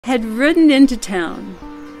had ridden into town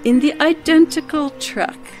in the identical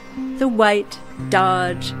truck, the white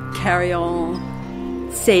Dodge Carryall,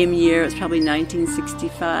 same year, it was probably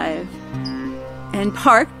 1965, and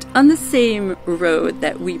parked on the same road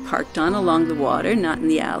that we parked on along the water, not in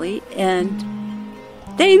the alley, and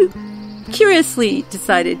they curiously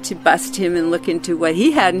decided to bust him and look into what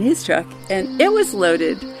he had in his truck, and it was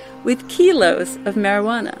loaded with kilos of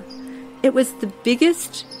marijuana. It was the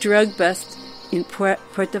biggest drug bust in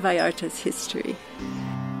Puerto Vallarta's history.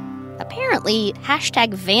 Apparently,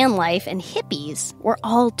 #van life and hippies were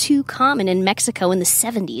all too common in Mexico in the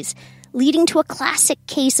 70s, leading to a classic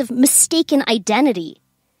case of mistaken identity.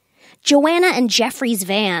 Joanna and Jeffrey's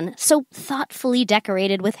van, so thoughtfully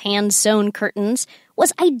decorated with hand-sewn curtains,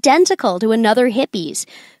 was identical to another hippie's,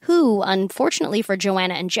 who, unfortunately for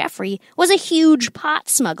Joanna and Jeffrey, was a huge pot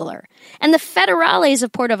smuggler. And the federales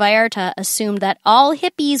of Puerto Vallarta assumed that all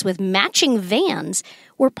hippies with matching vans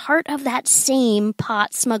were part of that same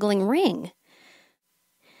pot smuggling ring.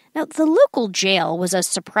 Now, the local jail was a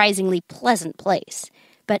surprisingly pleasant place.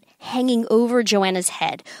 But hanging over Joanna's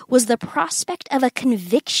head was the prospect of a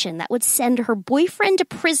conviction that would send her boyfriend to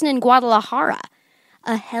prison in Guadalajara,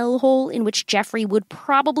 a hellhole in which Jeffrey would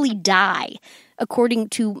probably die, according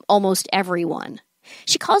to almost everyone.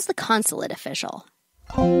 She calls the consulate official.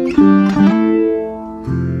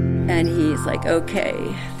 And he's like,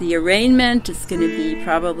 okay, the arraignment is going to be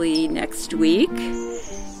probably next week,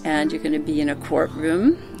 and you're going to be in a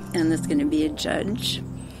courtroom, and there's going to be a judge.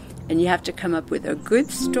 And you have to come up with a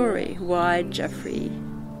good story why Jeffrey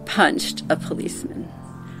punched a policeman.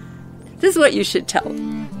 This is what you should tell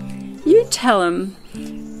him. You tell him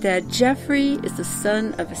that Jeffrey is the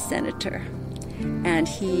son of a senator, and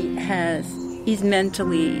he's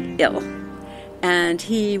mentally ill, and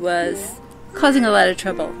he was causing a lot of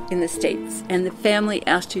trouble in the States, and the family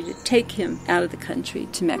asked you to take him out of the country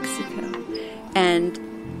to Mexico. And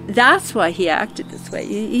that's why he acted this way.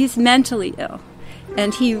 He's mentally ill.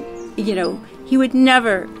 And he would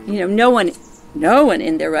never, no one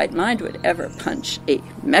in their right mind would ever punch a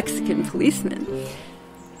Mexican policeman.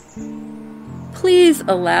 Please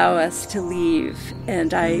allow us to leave,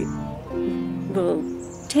 and I will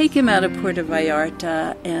take him out of Puerto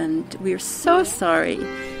Vallarta, and we are so sorry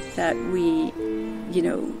that we,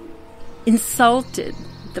 insulted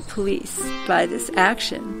the police by this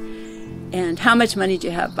action. And how much money do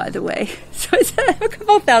you have, by the way? So I said, I have a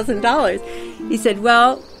couple $1,000. He said,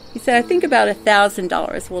 I think about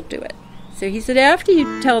 $1,000 will do it. So he said, after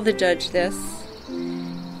you tell the judge this,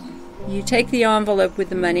 you take the envelope with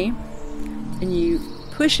the money and you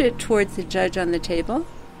push it towards the judge on the table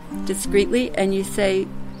discreetly, and you say,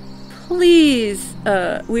 please,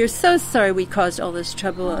 we are so sorry we caused all this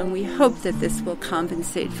trouble, and we hope that this will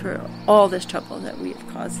compensate for all this trouble that we have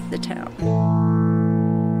caused the town.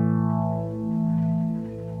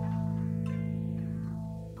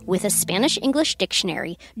 With a Spanish-English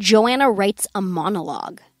dictionary, Joanna writes a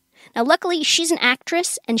monologue. Now, luckily, she's an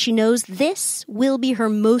actress, and she knows this will be her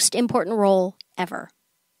most important role ever.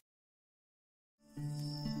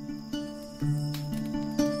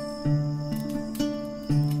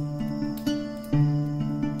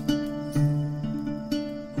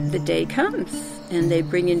 The day comes, and they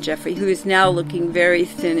bring in Jeffrey, who is now looking very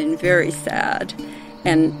thin and very sad,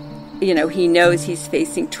 and he knows he's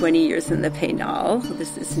facing 20 years in the penal.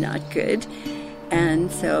 This is not good.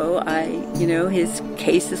 And so his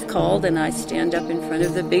case is called, and I stand up in front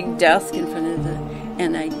of the big desk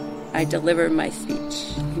and I deliver my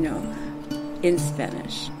speech, in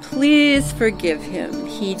Spanish. Please forgive him.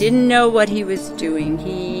 He didn't know what he was doing.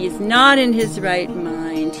 He is not in his right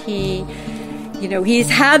mind. He's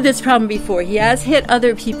had this problem before. He has hit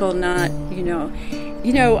other people, I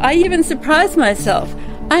even surprised myself.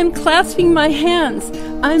 I'm clasping my hands.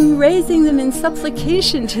 I'm raising them in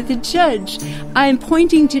supplication to the judge. I'm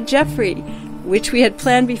pointing to Jeffrey, which we had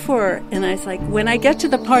planned before. And I was like, when I get to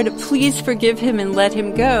the part of please forgive him and let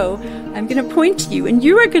him go, I'm going to point to you. And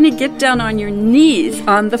you are going to get down on your knees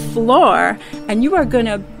on the floor. And you are going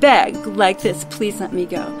to beg like this, please let me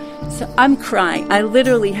go. So I'm crying. I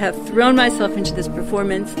literally have thrown myself into this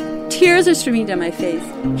performance. Tears are streaming down my face.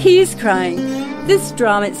 He's crying. This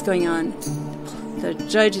drama is going on. The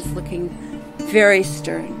judge is looking very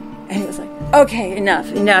stern. And he was like, okay, enough.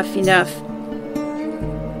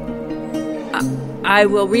 I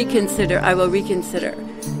will reconsider.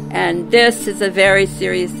 And this is a very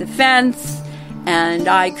serious offense. And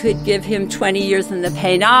I could give him 20 years in the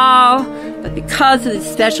penal. But because of the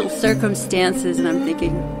special circumstances, and I'm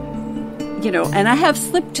thinking, and I have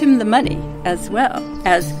slipped him the money as well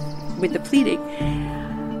as with the pleading.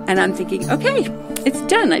 And I'm thinking, okay, it's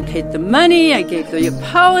done. I paid the money. I gave the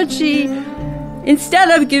apology.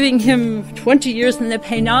 Instead of giving him 20 years in the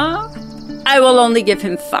penal, I will only give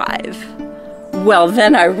him 5. Well,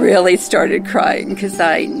 then I really started crying because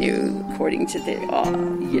I knew, according to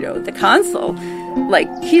the consul, like,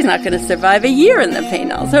 he's not going to survive a year in the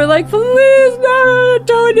penal. So like, please, no, I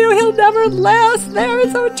told you he'll never last there.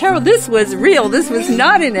 It's so terrible. This was real. This was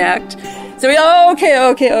not an act. So okay,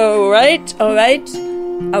 all right.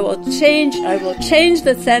 I will change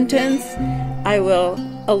the sentence. I will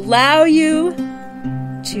allow you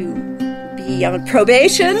to be on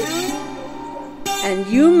probation, and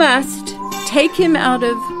you must take him out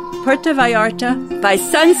of Puerto Vallarta by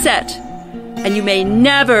sunset, and you may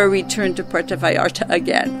never return to Puerto Vallarta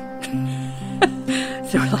again.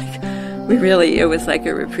 So it was like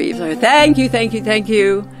a reprieve. Like, thank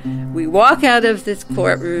you. We walk out of this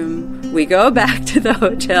courtroom. We go back to the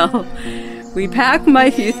hotel. We pack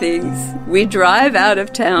my few things. We drive out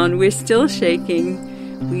of town. We're still shaking.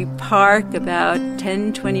 We park about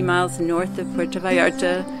 10, 20 miles north of Puerto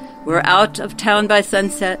Vallarta. We're out of town by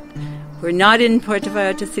sunset. We're not in Puerto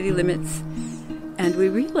Vallarta city limits. And we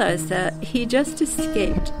realize that he just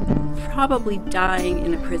escaped, probably dying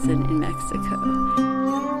in a prison in Mexico.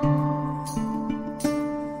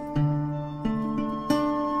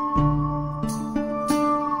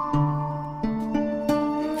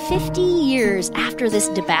 50 years after this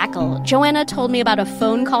debacle, Joanna told me about a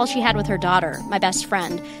phone call she had with her daughter, my best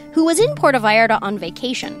friend, who was in Puerto Vallarta on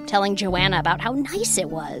vacation, telling Joanna about how nice it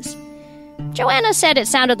was. Joanna said it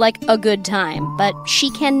sounded like a good time, but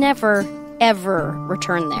she can never, ever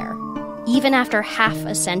return there, even after half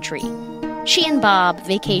a century. She and Bob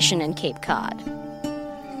vacation in Cape Cod.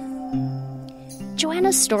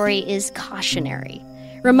 Joanna's story is cautionary,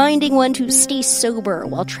 reminding one to stay sober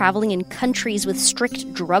while traveling in countries with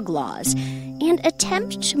strict drug laws, and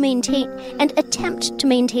attempt to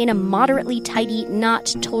maintain a moderately tidy, not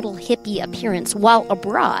total hippie appearance while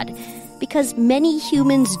abroad, because many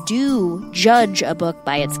humans do judge a book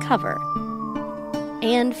by its cover.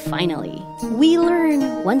 And finally, we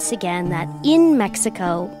learn once again that in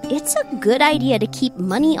Mexico, it's a good idea to keep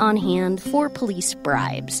money on hand for police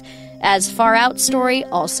bribes, as Far Out Story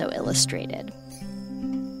also illustrated.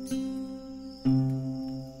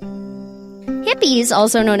 Hippies,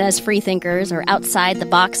 also known as freethinkers or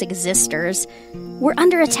outside-the-box existers, were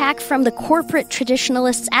under attack from the corporate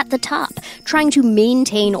traditionalists at the top, trying to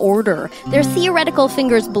maintain order, their theoretical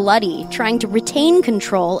fingers bloody, trying to retain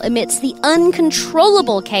control amidst the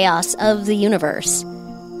uncontrollable chaos of the universe.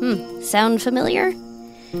 Sound familiar?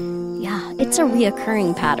 Yeah, it's a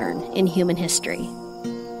reoccurring pattern in human history.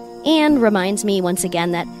 And reminds me once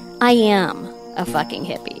again that I am a fucking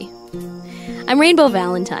hippie. I'm Rainbow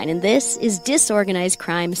Valentine, and this is Disorganized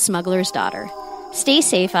Crime Smuggler's Daughter. Stay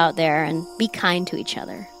safe out there and be kind to each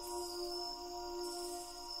other.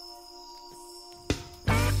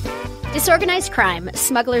 Disorganized Crime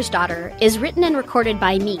Smuggler's Daughter is written and recorded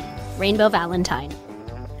by me, Rainbow Valentine.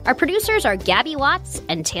 Our producers are Gabby Watts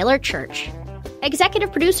and Taylor Church.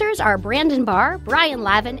 Executive producers are Brandon Barr, Brian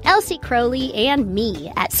Lavin, Elsie Crowley, and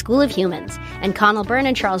me at School of Humans, and Connell Byrne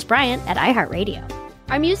and Charles Bryant at iHeartRadio.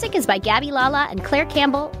 Our music is by Gabby Lala and Claire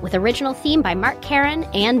Campbell, with original theme by Mark Karen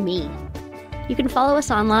and me. You can follow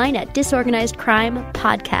us online at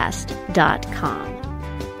disorganizedcrimepodcast.com.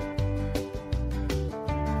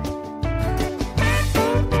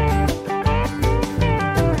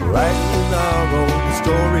 Writing our own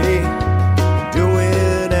story,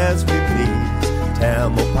 doing as we please.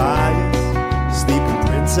 Tamalpais, sleeping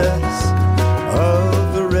princess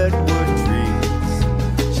of the redwood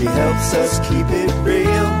trees. She helps us keep it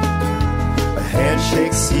real. A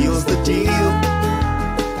handshake seals the deal.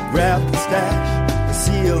 Grab the stash,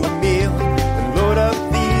 seal the meal, and load up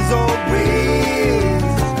these old wheels.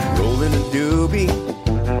 Rolling a doobie,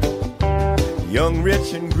 young,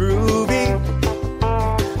 rich, and groovy.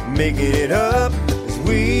 Making it up as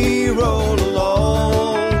we roll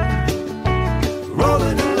along.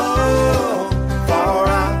 Rolling along, far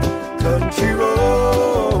out country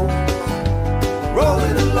road.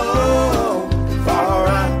 Rolling along, far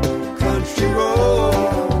out country road.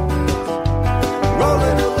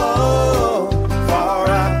 Rolling along, far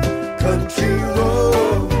out country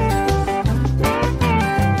road.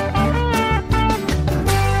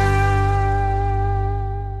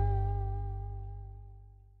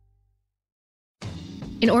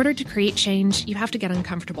 In order to create change, you have to get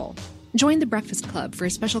uncomfortable. Join the Breakfast Club for a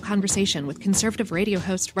special conversation with conservative radio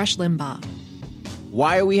host Rush Limbaugh.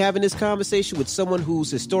 Why are we having this conversation with someone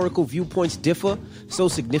whose historical viewpoints differ so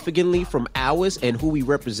significantly from ours and who we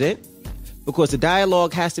represent? Because the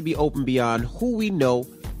dialogue has to be open beyond who we know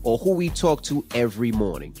or who we talk to every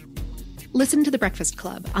morning. Listen to The Breakfast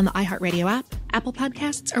Club on the iHeartRadio app, Apple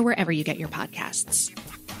Podcasts, or wherever you get your podcasts.